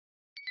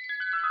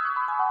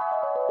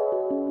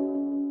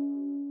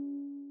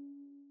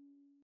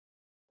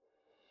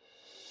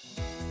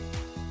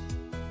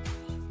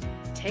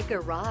Take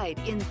a ride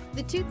in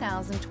the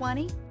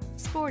 2020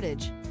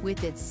 Sportage.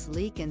 With its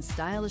sleek and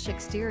stylish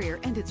exterior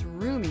and its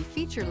roomy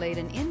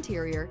feature-laden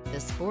interior, the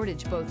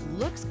Sportage both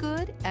looks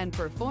good and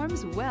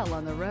performs well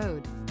on the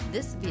road.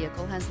 This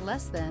vehicle has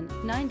less than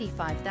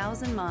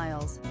 95,000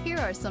 miles. Here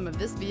are some of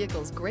this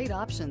vehicle's great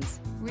options: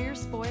 rear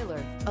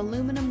spoiler,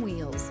 aluminum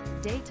wheels,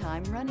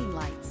 daytime running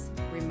lights,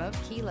 remote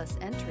keyless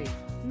entry,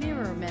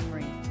 mirror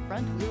memory,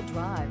 front wheel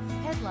drive,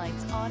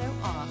 headlights auto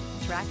off,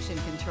 traction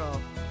control,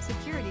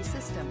 security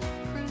system,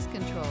 cruise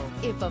control.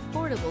 If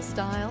affordable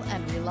style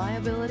and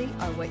reliability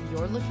are what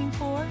you're looking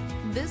for,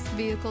 this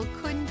vehicle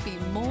couldn't be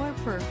more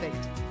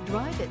perfect.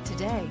 Drive it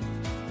today.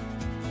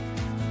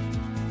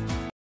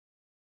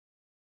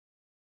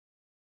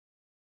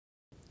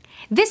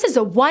 This is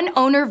a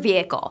one-owner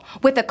vehicle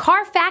with a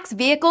Carfax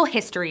Vehicle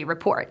History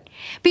Report.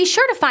 Be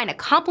sure to find a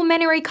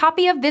complimentary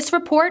copy of this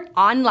report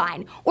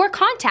online or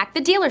contact the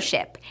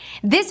dealership.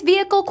 This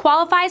vehicle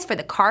qualifies for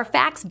the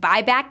Carfax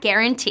Buyback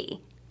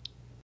Guarantee.